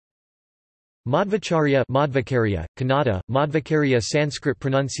Madhvacharya Madhvacharya, Kannada, Madhvacharya Sanskrit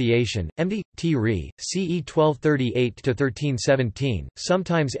pronunciation, MD, T. Re, CE 1238–1317,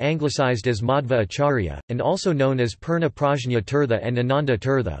 sometimes anglicized as Madhva Acharya, and also known as Purna Prajna Tirtha and Ananda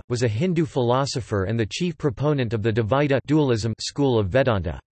Tirtha, was a Hindu philosopher and the chief proponent of the Dvaita dualism school of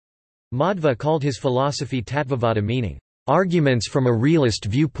Vedanta. Madhva called his philosophy Tattvavada, meaning, "arguments from a realist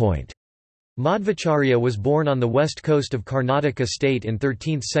viewpoint." Madhvacharya was born on the west coast of Karnataka state in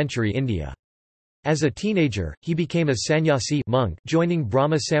 13th century India. As a teenager, he became a sannyasi monk, joining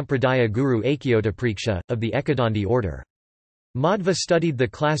Brahma Sampradaya guru Ekyotapriksha, of the Ekadandi order. Madhva studied the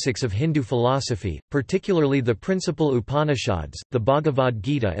classics of Hindu philosophy, particularly the principal Upanishads, the Bhagavad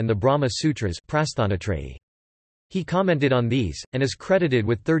Gita and the Brahma Sutras Prasthanatrayi. He commented on these, and is credited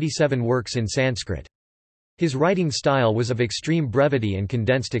with 37 works in Sanskrit. His writing style was of extreme brevity and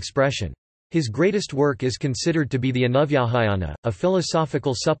condensed expression. His greatest work is considered to be the Anuvyahayana, a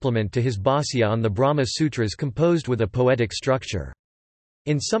philosophical supplement to his Bhāsya on the Brahma Sutras composed with a poetic structure.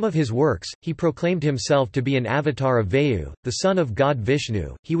 In some of his works, he proclaimed himself to be an avatar of Vayu, the son of God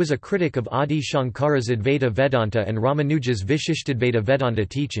Vishnu. He was a critic of Adi Shankara's Advaita Vedanta and Ramanuja's Vishishtadvaita Vedanta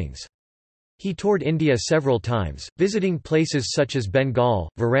teachings. He toured India several times, visiting places such as Bengal,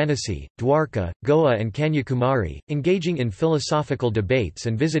 Varanasi, Dwarka, Goa and Kanyakumari, engaging in philosophical debates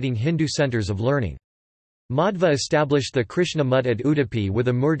and visiting Hindu centers of learning. Madhva established the Krishna Mutt at Udupi with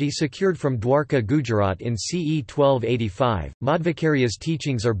a murti secured from Dwarka, Gujarat in CE 1285. Madhvacharya's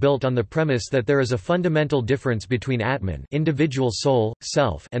teachings are built on the premise that there is a fundamental difference between Atman, individual soul,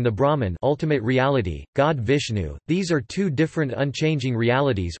 self, and the Brahman, ultimate reality, God Vishnu. These are two different unchanging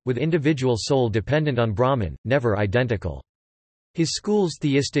realities, with individual soul dependent on Brahman, never identical. His school's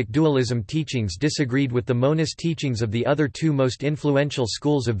theistic dualism teachings disagreed with the monist teachings of the other two most influential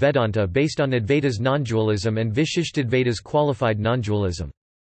schools of Vedanta based on Advaita's non-dualism and Vishishtadvaita's qualified non-dualism.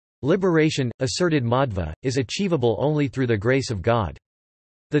 Liberation, asserted Madhva, is achievable only through the grace of God.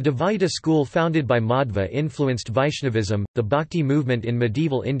 The Dvaita school founded by Madhva influenced Vaishnavism, the Bhakti movement in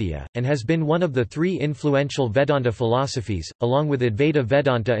medieval India, and has been one of the three influential Vedanta philosophies, along with Advaita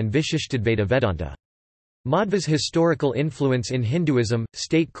Vedanta and Vishishtadvaita Vedanta. Madhva's historical influence in Hinduism,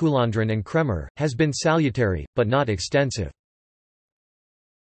 state Kulandran and Kremer, has been salutary, but not extensive.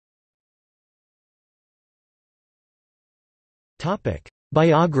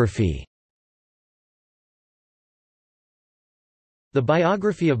 Biography. The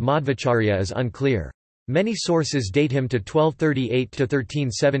biography of Madhvacharya is unclear. Many sources date him to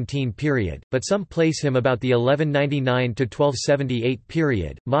 1238–1317 period, but some place him about the 1199–1278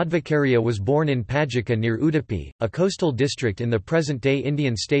 period. Madhvacharya was born in Pajika near Udupi, a coastal district in the present-day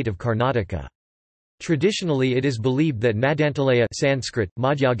Indian state of Karnataka. Traditionally it is believed that Madantalaya Sanskrit,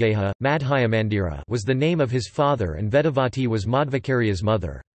 Madhyageha, Madhyamandira was the name of his father and Vedavati was Madhvacharya's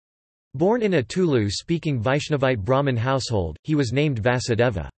mother. Born in a Tulu-speaking Vaishnavite Brahmin household, he was named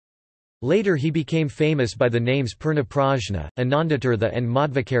Vasudeva. Later he became famous by the names Purna Prajna, Anandatirtha and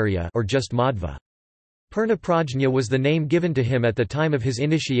Madhvacharya or just Madhva. Purna Prajna was the name given to him at the time of his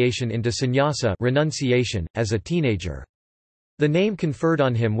initiation into sannyasa renunciation, as a teenager. The name conferred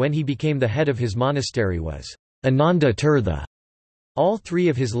on him when he became the head of his monastery was Ananda Tirtha. All three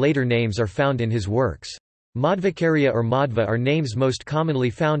of his later names are found in his works. Madhvacharya or Madhva are names most commonly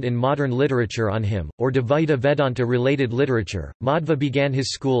found in modern literature on him, or Dvaita Vedanta-related literature. Madhva began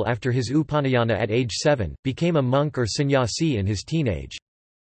his school after his Upanayana at age 7, became a monk or sannyasi in his teenage.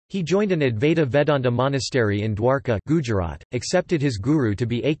 He joined an Advaita Vedanta monastery in Dwarka, Gujarat, accepted his guru to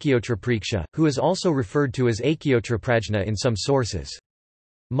be Ekyotapriksha, who is also referred to as Ekyotaprajna in some sources.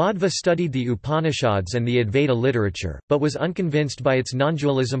 Madhva studied the Upanishads and the Advaita literature, but was unconvinced by its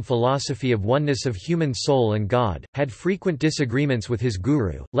non-dualism philosophy of oneness of human soul and God, had frequent disagreements with his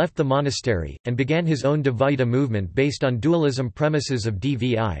guru, left the monastery, and began his own Dvaita movement based on dualism premises of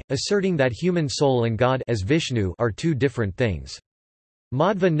Dvi, asserting that human soul and God as Vishnu are two different things.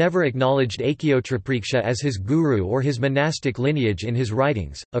 Madhva never acknowledged Ekyotapriksha as his guru or his monastic lineage in his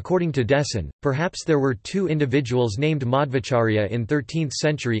writings. According to Dessen, perhaps there were two individuals named Madhvacharya in 13th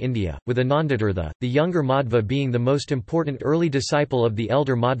century India, with Anandatirtha, the younger Madhva being the most important early disciple of the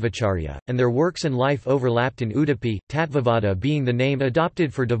elder Madhvacharya, and their works and life overlapped in Udupi, Tattvavada being the name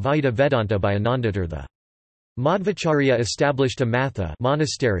adopted for Dvaita Vedanta by Anandatirtha. Madhvacharya established a Matha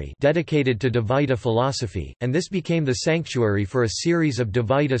monastery dedicated to Dvaita philosophy, and this became the sanctuary for a series of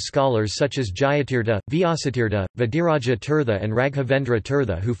Dvaita scholars such as Jayatirtha, Vyasatirtha, Vidiraja Tirtha, and Raghavendra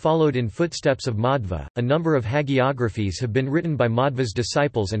Tirtha who followed in footsteps of Madhva. A number of hagiographies have been written by Madhva's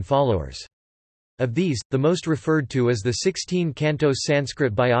disciples and followers. Of these, the most referred to is the 16-canto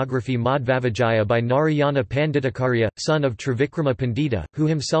Sanskrit biography Madhvacharya by Narayana Panditakarya, son of Trivikrama Pandita, who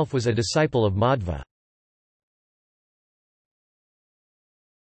himself was a disciple of Madhva.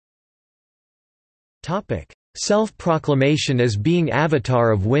 Self-proclamation as being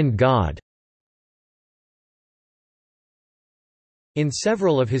avatar of wind god. In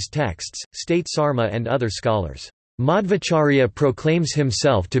several of his texts, state Sarma and other scholars, Madhvacharya proclaims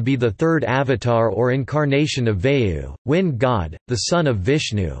himself to be the third avatar or incarnation of Vayu, wind god, the son of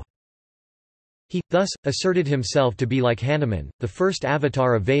Vishnu. He, thus, asserted himself to be like Hanuman, the first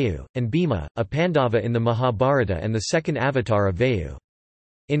avatar of Vayu, and Bhima, a Pandava in the Mahabharata and the second avatar of Vayu.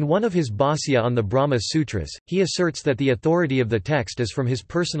 In one of his Bhāsya on the Brahma Sutras, he asserts that the authority of the text is from his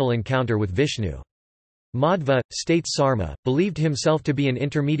personal encounter with Vishnu. Madhva, states Sarma, believed himself to be an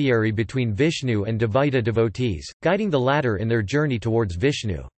intermediary between Vishnu and Dvaita devotees, guiding the latter in their journey towards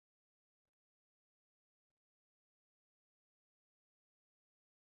Vishnu.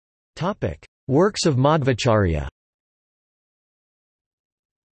 Works of Madhvacharya.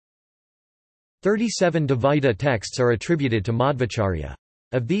 37 Dvaita texts are attributed to Madhvacharya.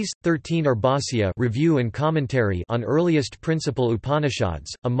 Of these, 13 are Bhāsya review and commentary on earliest principal Upanishads,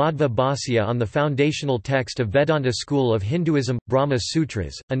 a Madhva Bhāsya on the foundational text of Vedanta school of Hinduism, Brahma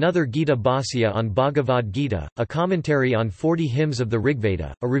Sutras, another Gita Bhāsya on Bhagavad Gita, a commentary on 40 hymns of the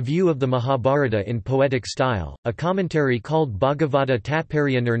Rigveda, a review of the Mahabharata in poetic style, a commentary called Bhagavata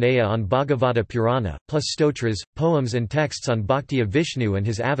Tatparya Nirnaya on Bhagavata Purana, plus stotras, poems and texts on bhakti of Vishnu and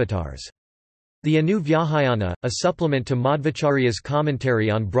his avatars. The Anu Vyahayana, a supplement to Madhvacharya's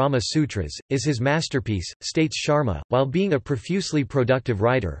commentary on Brahma Sutras, is his masterpiece, states Sharma. While being a profusely productive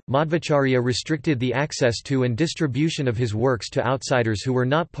writer, Madhvacharya restricted the access to and distribution of his works to outsiders who were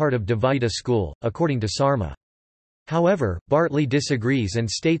not part of Dvaita school, according to Sarma. However, Bartley disagrees and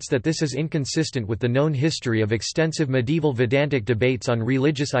states that this is inconsistent with the known history of extensive medieval Vedantic debates on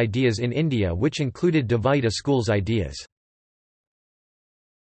religious ideas in India, which included Dvaita school's ideas.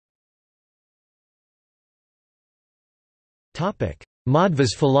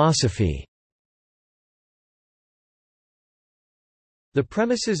 Madhva's philosophy. The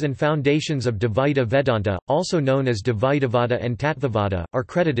premises and foundations of Dvaita Vedanta, also known as Dvaitavada and Tattvavada, are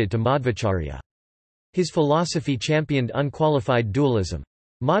credited to Madhvacharya. His philosophy championed unqualified dualism.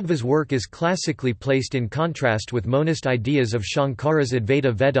 Madhva's work is classically placed in contrast with monist ideas of Shankara's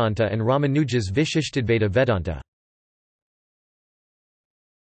Advaita Vedanta and Ramanuja's Vishishtadvaita Vedanta.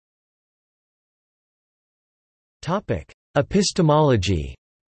 Epistemology.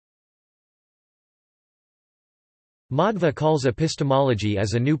 Madhva calls epistemology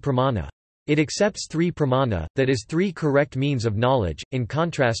as a new pramana. It accepts three pramana, that is, three correct means of knowledge, in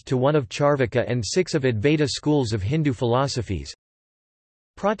contrast to one of Charvaka and 6 of Advaita schools of Hindu philosophies.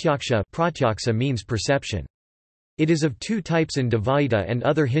 Pratyaksha means perception. It is of 2 types in Dvaita and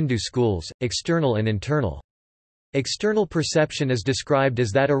other Hindu schools, external and internal. External perception is described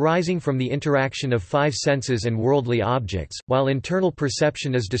as that arising from the interaction of 5 senses and worldly objects, while internal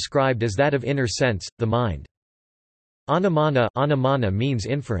perception is described as that of inner sense, the mind. Anumana means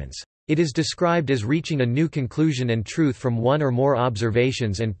inference. It is described as reaching a new conclusion and truth from one or more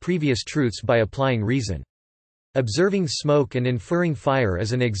observations and previous truths by applying reason. Observing smoke and inferring fire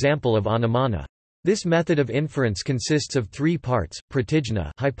is an example of anumana. This method of inference consists of 3 parts: pratijna,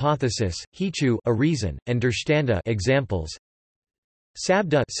 hypothesis; hetu, a reason; and drishtanta, examples.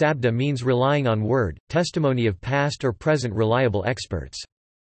 Sabda means relying on word, testimony of past or present reliable experts.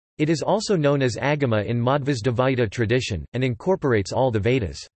 It is also known as agama in Madhva's Dvaita tradition, and incorporates all the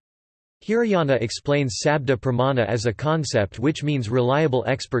Vedas. Hirayana explains sabda pramana as a concept which means reliable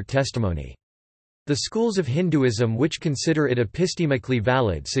expert testimony. The schools of Hinduism which consider it epistemically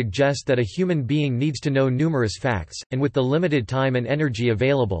valid suggest that a human being needs to know numerous facts, and with the limited time and energy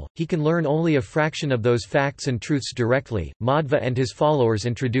available, he can learn only a fraction of those facts and truths directly. Madhva and his followers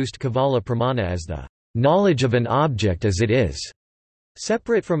introduced Kavala Pramana as the knowledge of an object as it is.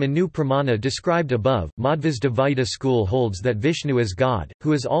 Separate from Anu Pramana described above, Madhva's Dvaita school holds that Vishnu as God,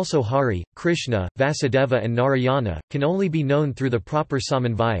 who is also Hari, Krishna, Vasudeva and Narayana, can only be known through the proper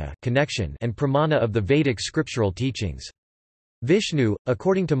samanvaya connection and pramana of the Vedic scriptural teachings. Vishnu,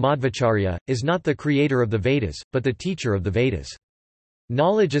 according to Madhvacharya, is not the creator of the Vedas, but the teacher of the Vedas.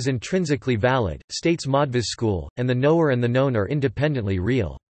 Knowledge is intrinsically valid, states Madhva's school, and the knower and the known are independently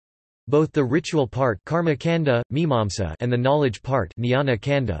real. Both the ritual part Karmakanda, Mimamsa and the knowledge part Jnana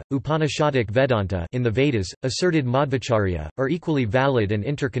Kanda, Upanishadic Vedanta in the Vedas, asserted Madhvacharya, are equally valid and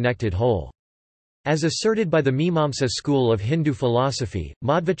interconnected whole. As asserted by the Mimamsa school of Hindu philosophy,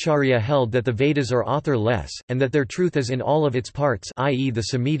 Madhvacharya held that the Vedas are author-less, and that their truth is in all of its parts, i.e. the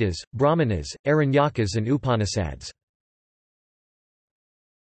Samhitas, Brahmanas, Aranyakas and Upanishads.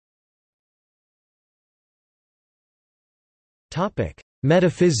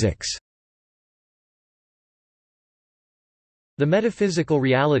 Metaphysics. The metaphysical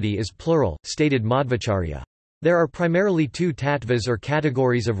reality is plural, stated Madhvacharya. There are primarily two tattvas or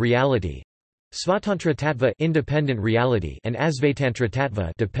categories of reality: Svatantra tattva, independent reality, and Asvatantra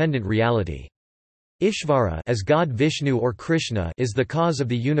tattva, dependent reality. Ishvara, as God Vishnu or Krishna, is the cause of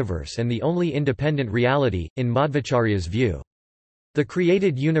the universe and the only independent reality in Madhvacharya's view. The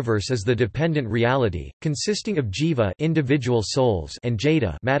created universe is the dependent reality, consisting of jiva, individual souls, and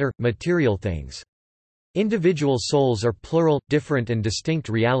jada, matter, material things. Individual souls are plural, different and distinct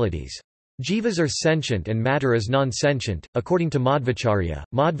realities. Jivas are sentient and matter is non-sentient. According to Madhvacharya,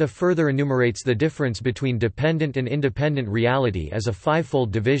 Madhva further enumerates the difference between dependent and independent reality as a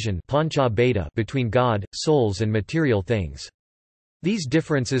fivefold division between God, souls and material things. These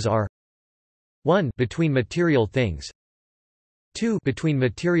differences are: 1. Between material things, 2. Between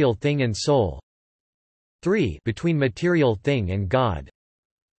material thing and soul, 3. Between material thing and God,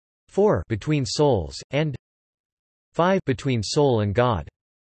 4. Between souls, and 5. Between soul and God.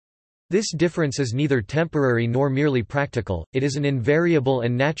 This difference is neither temporary nor merely practical, it is an invariable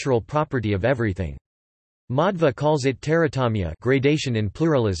and natural property of everything. Madhva calls it taratamya, gradation in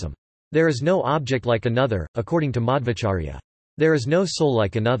pluralism. There is no object like another, according to Madhvacharya. There is no soul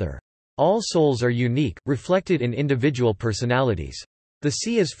like another. All souls are unique, reflected in individual personalities. The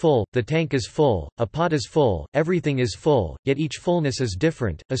sea is full, the tank is full, a pot is full, everything is full, yet each fullness is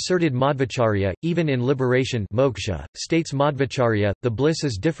different, asserted Madhvacharya. Even in liberation moksha, states Madhvacharya, the bliss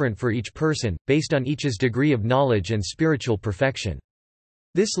is different for each person, based on each's degree of knowledge and spiritual perfection.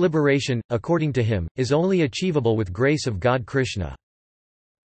 This liberation, according to him, is only achievable with grace of God Krishna.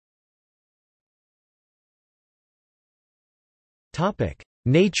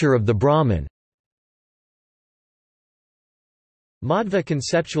 Nature of the Brahman. Madhva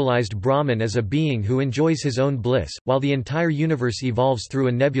conceptualized Brahman as a being who enjoys his own bliss, while the entire universe evolves through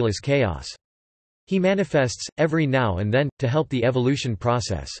a nebulous chaos. He manifests, every now and then, to help the evolution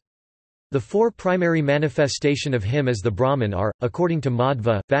process. The four primary manifestations of him as the Brahman are, according to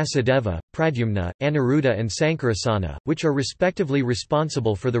Madhva, Vasudeva, Pradyumna, Aniruddha and Sankarasana, which are respectively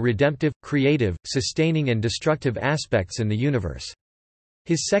responsible for the redemptive, creative, sustaining and destructive aspects in the universe.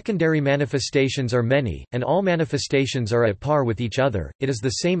 His secondary manifestations are many, and all manifestations are at par with each other. It is the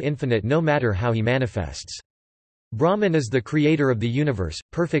same infinite no matter how he manifests. Brahman is the creator of the universe,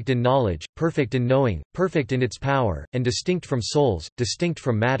 perfect in knowledge, perfect in knowing, perfect in its power, and distinct from souls, distinct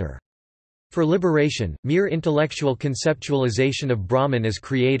from matter. For liberation, mere intellectual conceptualization of Brahman as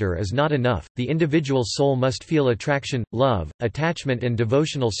creator is not enough, the individual soul must feel attraction, love, attachment and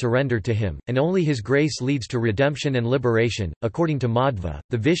devotional surrender to him, and only his grace leads to redemption and liberation. According to Madhva,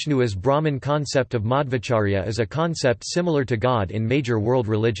 the Vishnu as Brahman concept of Madhvacharya is a concept similar to God in major world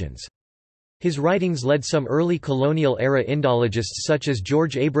religions. His writings led some early colonial-era Indologists such as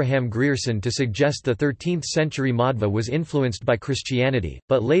George Abraham Grierson to suggest the 13th-century Madhva was influenced by Christianity,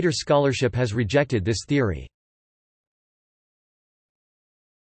 but later scholarship has rejected this theory.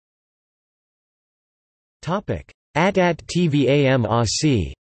 Atat tvam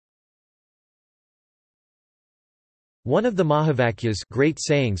asi. One of the Mahavakyas, great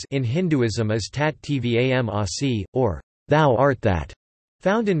sayings in Hinduism is Tat tvam asi, or Thou art that,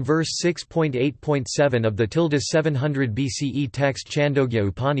 found in verse 6.8.7 of the 700 BCE text Chandogya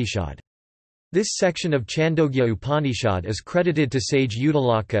Upanishad. This section of Chandogya Upanishad is credited to sage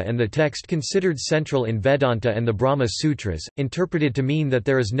Uddalaka, and the text considered central in Vedanta and the Brahma Sutras, interpreted to mean that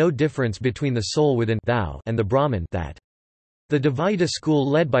there is no difference between the soul within thou and the Brahman that. The Dvaita school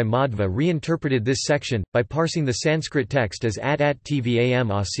led by Madhva reinterpreted this section, by parsing the Sanskrit text as Atat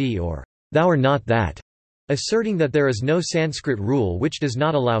tvam asi, or Thou art not that, asserting that there is no Sanskrit rule which does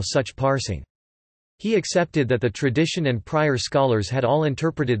not allow such parsing. He accepted that the tradition and prior scholars had all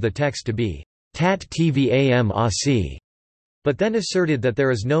interpreted the text to be Tat tvam asi, but then asserted that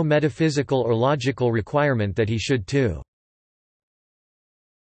there is no metaphysical or logical requirement that he should too.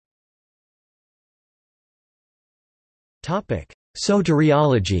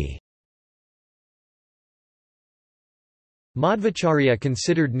 Soteriology. Madhvacharya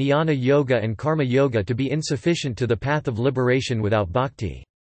considered jnana yoga and karma yoga to be insufficient to the path of liberation without bhakti.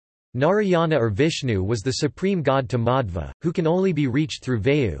 Narayana or Vishnu was the supreme god to Madhva, who can only be reached through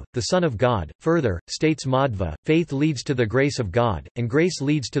Vayu, the son of God. Further, states Madhva, faith leads to the grace of God, and grace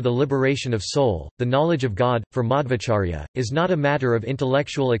leads to the liberation of soul. The knowledge of God, for Madhvacharya, is not a matter of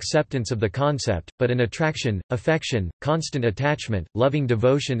intellectual acceptance of the concept, but an attraction, affection, constant attachment, loving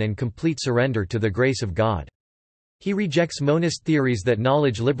devotion and complete surrender to the grace of God. He rejects monist theories that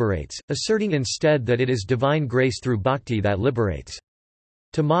knowledge liberates, asserting instead that it is divine grace through bhakti that liberates.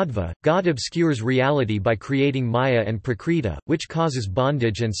 To Madhva, God obscures reality by creating Maya and Prakriti, which causes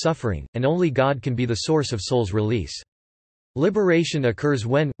bondage and suffering, and only God can be the source of soul's release. Liberation occurs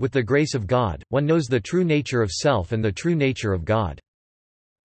when, with the grace of God, one knows the true nature of self and the true nature of God.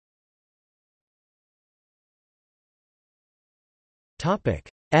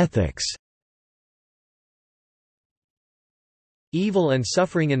 Ethics. Evil and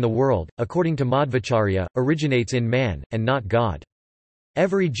suffering in the world, according to Madhvacharya, originates in man, and not God.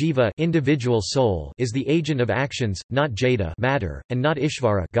 Every jiva, individual soul, is the agent of actions, not jada, matter, and not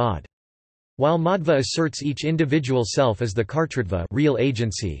Ishvara, God. While Madhva asserts each individual self as the kartritva, real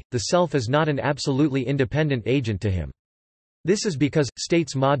agency, the self is not an absolutely independent agent to him. This is because,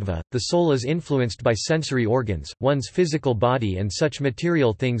 states Madhva, the soul is influenced by sensory organs, one's physical body and such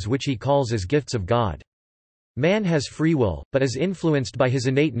material things which he calls as gifts of God. Man has free will, but is influenced by his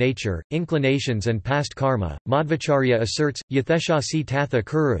innate nature, inclinations and past karma. Madhvacharya asserts, yatheshasi tatha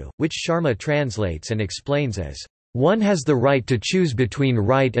kuru, which Sharma translates and explains as, one has the right to choose between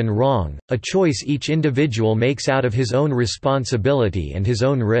right and wrong, a choice each individual makes out of his own responsibility and his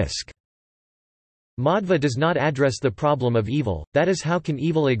own risk. Madhva does not address the problem of evil, that is, how can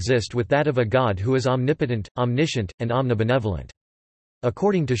evil exist with that of a God who is omnipotent, omniscient, and omnibenevolent.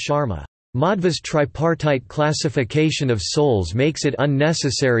 According to Sharma, Madhva's tripartite classification of souls makes it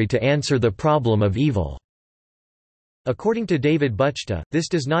unnecessary to answer the problem of evil. According to David Buchta, this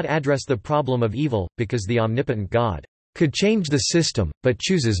does not address the problem of evil, because the omnipotent God could change the system, but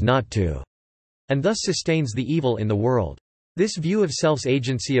chooses not to, and thus sustains the evil in the world. This view of self's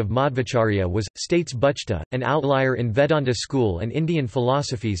agency of Madhvacharya was, states Buchta, an outlier in Vedanta school and Indian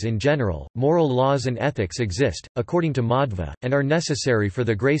philosophies in general. Moral laws and ethics exist, according to Madhva, and are necessary for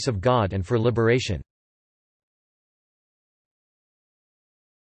the grace of God and for liberation.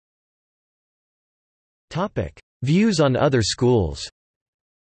 Views on other schools.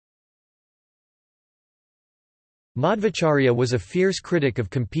 Madhvacharya was a fierce critic of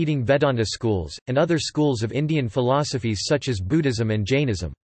competing Vedanta schools, and other schools of Indian philosophies such as Buddhism and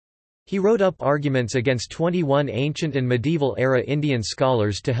Jainism. He wrote up arguments against 21 ancient and medieval-era Indian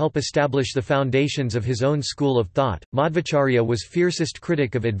scholars to help establish the foundations of his own school of thought. Madhvacharya was fiercest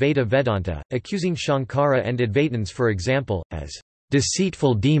critic of Advaita Vedanta, accusing Shankara and Advaitins, for example, as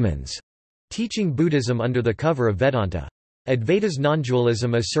deceitful demons, teaching Buddhism under the cover of Vedanta. Advaita's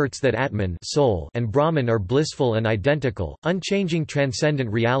non-dualism asserts that Atman, soul, and Brahman are blissful and identical, unchanging transcendent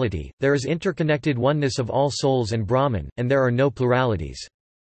reality. There is interconnected oneness of all souls and Brahman, and there are no pluralities.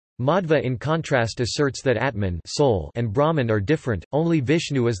 Madhva in contrast asserts that Atman, soul, and Brahman are different, only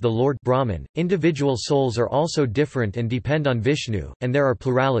Vishnu is the Lord Brahman. Individual souls are also different and depend on Vishnu, and there are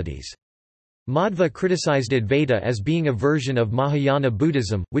pluralities. Madhva criticized Advaita as being a version of Mahayana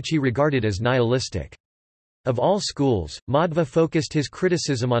Buddhism, which he regarded as nihilistic. Of all schools, Madhva focused his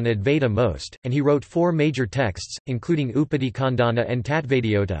criticism on Advaita most, and he wrote 4 major texts, including Upadikandana and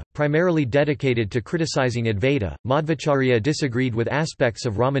Tattvadiyota, primarily dedicated to criticizing Advaita. Madhvacharya disagreed with aspects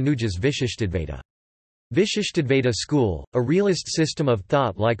of Ramanuja's Vishishtadvaita. Vishishtadvaita school, a realist system of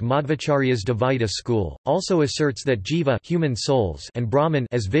thought like Madhvacharya's Dvaita school, also asserts that jiva, human souls, and Brahman,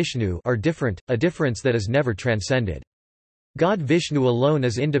 as Vishnu, are different, a difference that is never transcended. God Vishnu alone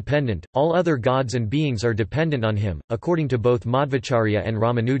is independent, all other gods and beings are dependent on him, according to both Madhvacharya and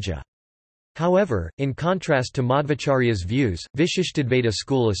Ramanuja. However, in contrast to Madhvacharya's views, Vishishtadvaita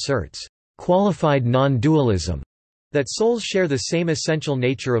school asserts qualified non-dualism, that souls share the same essential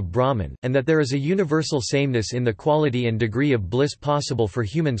nature of Brahman, and that there is a universal sameness in the quality and degree of bliss possible for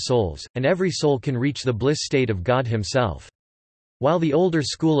human souls, and every soul can reach the bliss state of God himself. While the older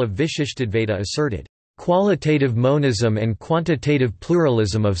school of Vishishtadvaita asserted qualitative monism and quantitative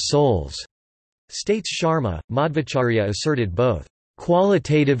pluralism of souls, states Sharma, Madhvacharya asserted both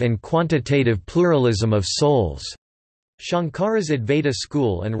qualitative and quantitative pluralism of souls. Shankara's Advaita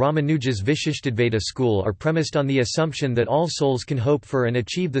school and Ramanuja's Vishishtadvaita school are premised on the assumption that all souls can hope for and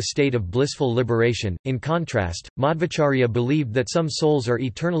achieve the state of blissful liberation. In contrast, Madhvacharya believed that some souls are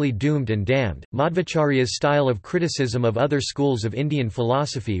eternally doomed and damned. Madhvacharya's style of criticism of other schools of Indian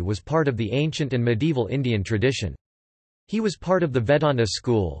philosophy was part of the ancient and medieval Indian tradition. He was part of the Vedanta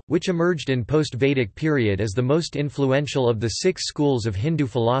school, which emerged in post-Vedic period as the most influential of the 6 schools of Hindu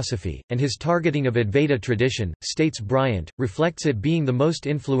philosophy, and his targeting of Advaita tradition, states Bryant, reflects it being the most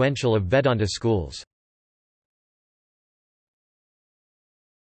influential of Vedanta schools.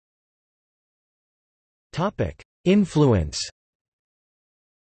 Influence.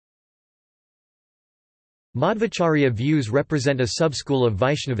 Madhvacharya views represent a subschool of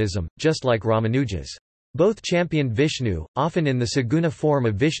Vaishnavism, just like Ramanuja's. Both championed Vishnu, often in the Saguna form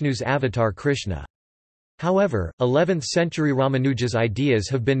of Vishnu's avatar Krishna. However, 11th-century Ramanuja's ideas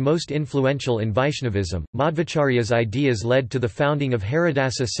have been most influential in Vaishnavism. Madhvacharya's ideas led to the founding of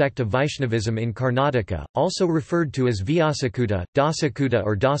Haridasa sect of Vaishnavism in Karnataka, also referred to as Vyasakuta, Dasakuta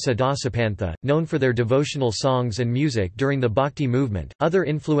or Dasa Dasapantha, known for their devotional songs and music during the Bhakti movement. Other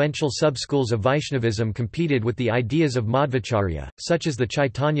influential subschools of Vaishnavism competed with the ideas of Madhvacharya, such as the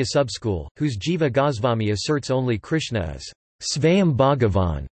Chaitanya subschool, whose Jiva Goswami asserts only Krishna is Svayam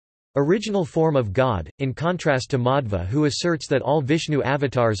Bhagavan, original form of God, in contrast to Madhva, who asserts that all Vishnu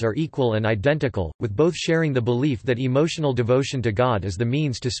avatars are equal and identical, with both sharing the belief that emotional devotion to God is the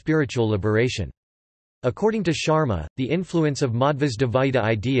means to spiritual liberation. According to Sharma, the influence of Madhva's Dvaita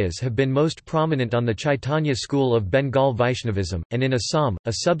ideas have been most prominent on the Chaitanya school of Bengal Vaishnavism, and in Assam,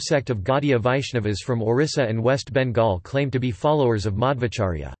 a subsect of Gaudiya Vaishnavas from Orissa and West Bengal claim to be followers of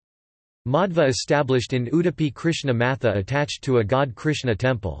Madhvacharya. Madhva established in Udupi Krishna Matha attached to a god Krishna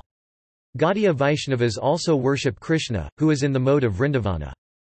temple. Gaudiya Vaishnavas also worship Krishna, who is in the mode of Vrindavana.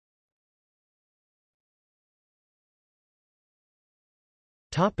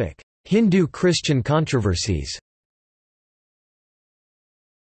 Hindu-Christian controversies.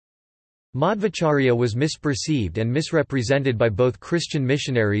 Madhvacharya was misperceived and misrepresented by both Christian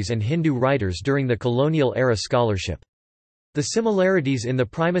missionaries and Hindu writers during the colonial era scholarship. The similarities in the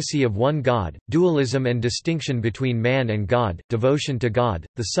primacy of one God, dualism and distinction between man and God, devotion to God,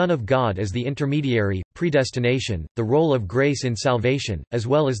 the Son of God as the intermediary, predestination, the role of grace in salvation, as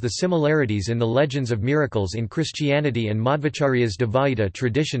well as the similarities in the legends of miracles in Christianity and Madhvacharya's Dvaita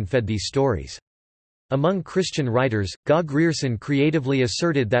tradition fed these stories. Among Christian writers, Ga Grierson creatively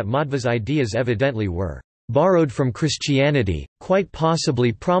asserted that Madhva's ideas evidently were borrowed from Christianity, quite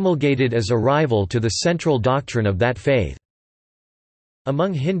possibly promulgated as a rival to the central doctrine of that faith.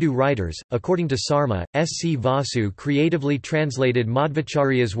 Among Hindu writers, according to Sarma, S. C. Vasu creatively translated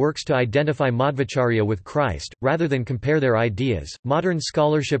Madhvacharya's works to identify Madhvacharya with Christ, rather than compare their ideas. Modern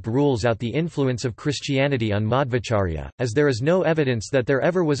scholarship rules out the influence of Christianity on Madhvacharya, as there is no evidence that there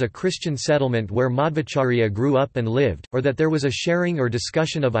ever was a Christian settlement where Madhvacharya grew up and lived, or that there was a sharing or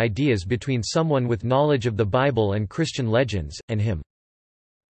discussion of ideas between someone with knowledge of the Bible and Christian legends, and him.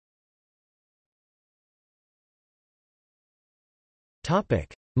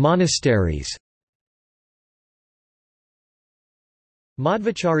 Monasteries.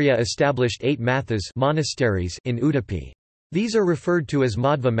 Madhvacharya established 8 mathas monasteries in Udupi. These are referred to as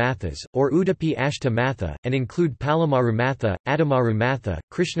Madhva mathas, or Udupi Ashta matha, and include Palamaru matha, Adamaru matha,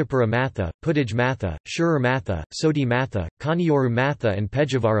 Krishnapura matha, Puddij matha, Shurur matha, Soti matha, Kanioru matha and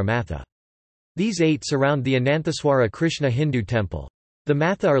Pejavara matha. These 8 surround the Ananthaswara Krishna Hindu temple. The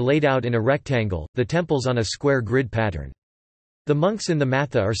matha are laid out in a rectangle, the temples on a square grid pattern. The monks in the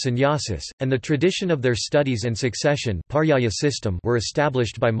matha are sannyasis, and the tradition of their studies and succession paryaya system were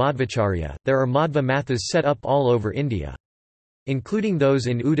established by Madhvacharya. There are Madhva mathas set up all over India. Including those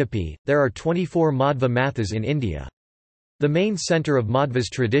in Udupi, there are 24 Madhva mathas in India. The main centre of Madhva's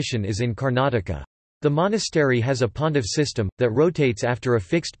tradition is in Karnataka. The monastery has a pontiff system, that rotates after a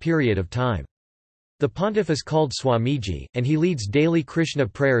fixed period of time. The pontiff is called Swamiji, and he leads daily Krishna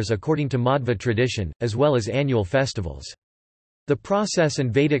prayers according to Madhva tradition, as well as annual festivals. The process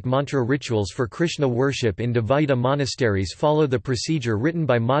and Vedic mantra rituals for Krishna worship in Dvaita monasteries follow the procedure written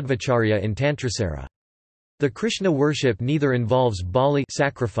by Madhvacharya in Tantrasara. The Krishna worship neither involves bali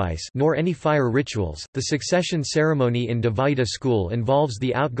sacrifice nor any fire rituals. The succession ceremony in Dvaita school involves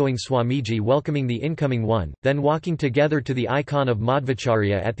the outgoing Swamiji welcoming the incoming one, then walking together to the icon of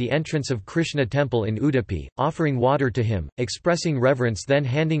Madhvacharya at the entrance of Krishna temple in Udupi, offering water to him, expressing reverence, then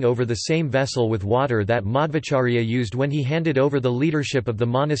handing over the same vessel with water that Madhvacharya used when he handed over the leadership of the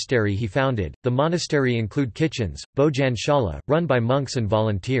monastery he founded. The monastery include kitchens, Bhojanshala, run by monks and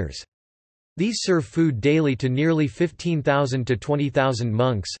volunteers. These serve food daily to nearly 15,000 to 20,000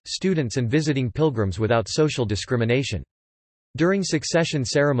 monks, students and visiting pilgrims without social discrimination. During succession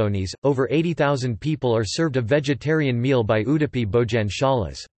ceremonies, over 80,000 people are served a vegetarian meal by Udupi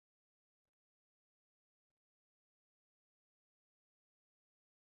Bhojanshalas.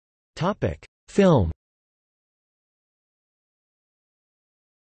 Film.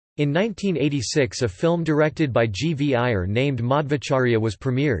 In 1986 a film directed by G. V. Iyer named Madhvacharya was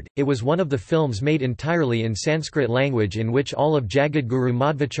premiered. It was one of the films made entirely in Sanskrit language in which all of Jagadguru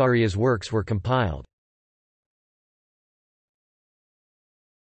Madhvacharya's works were compiled.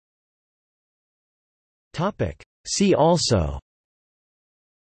 See also: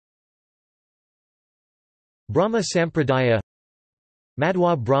 Brahma Sampradaya,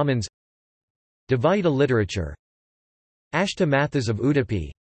 Madhwa Brahmins, Dvaita literature, Ashta Mathas of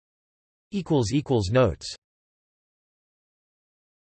Udupi. Notes